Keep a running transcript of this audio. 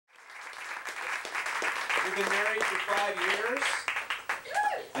We've been married for 5 years,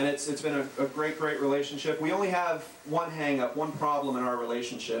 and it's been a great relationship. We only have one hang-up, one problem in our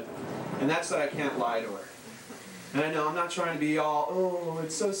relationship, and that's that I can't lie to her. And I know I'm not trying to be all, oh,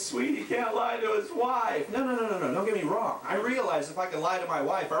 it's so sweet, he can't lie to his wife. No, don't get me wrong. I realize if I could lie to my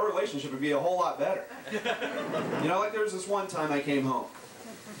wife, our relationship would be a whole lot better. You know, like there was this one time I came home.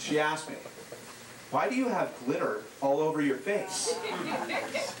 She asked me, why do you have glitter all over your face?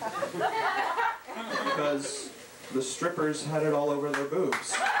 Because the strippers had it all over their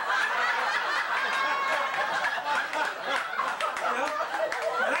boobs. You know?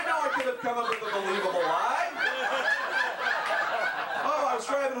 And I know I could have come up with a believable lie. Oh, I was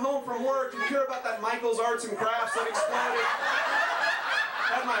driving home from work and hear about that Michael's Arts and Crafts that exploded.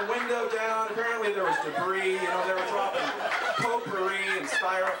 Had my window down. Apparently there was debris. You know, they were dropping potpourri and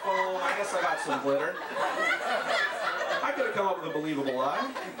styrofoam. I guess I got some glitter. I could have come up with a believable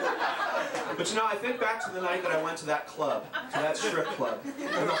lie. But you know, I think back to the night that I went to that club, to that strip club,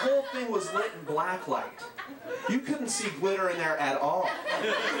 and the whole thing was lit in black light. You couldn't see glitter in there at all.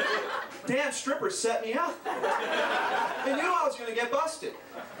 Damn strippers set me up. They knew I was going to get busted.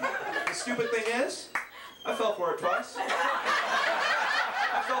 The stupid thing is, I fell for it twice.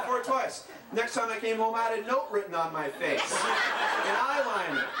 I fell for it twice. Next time I came home, I had a note written on my face. An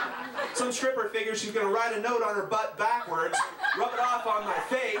eyeliner. Some stripper figures she's going to write a note on her butt backwards, rub it off on my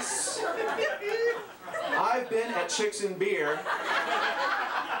face. I've been at Chicks and Beer.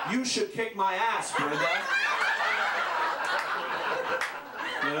 You should kick my ass, Brenda.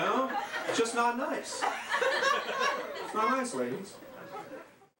 You know? It's just not nice. It's not nice, ladies.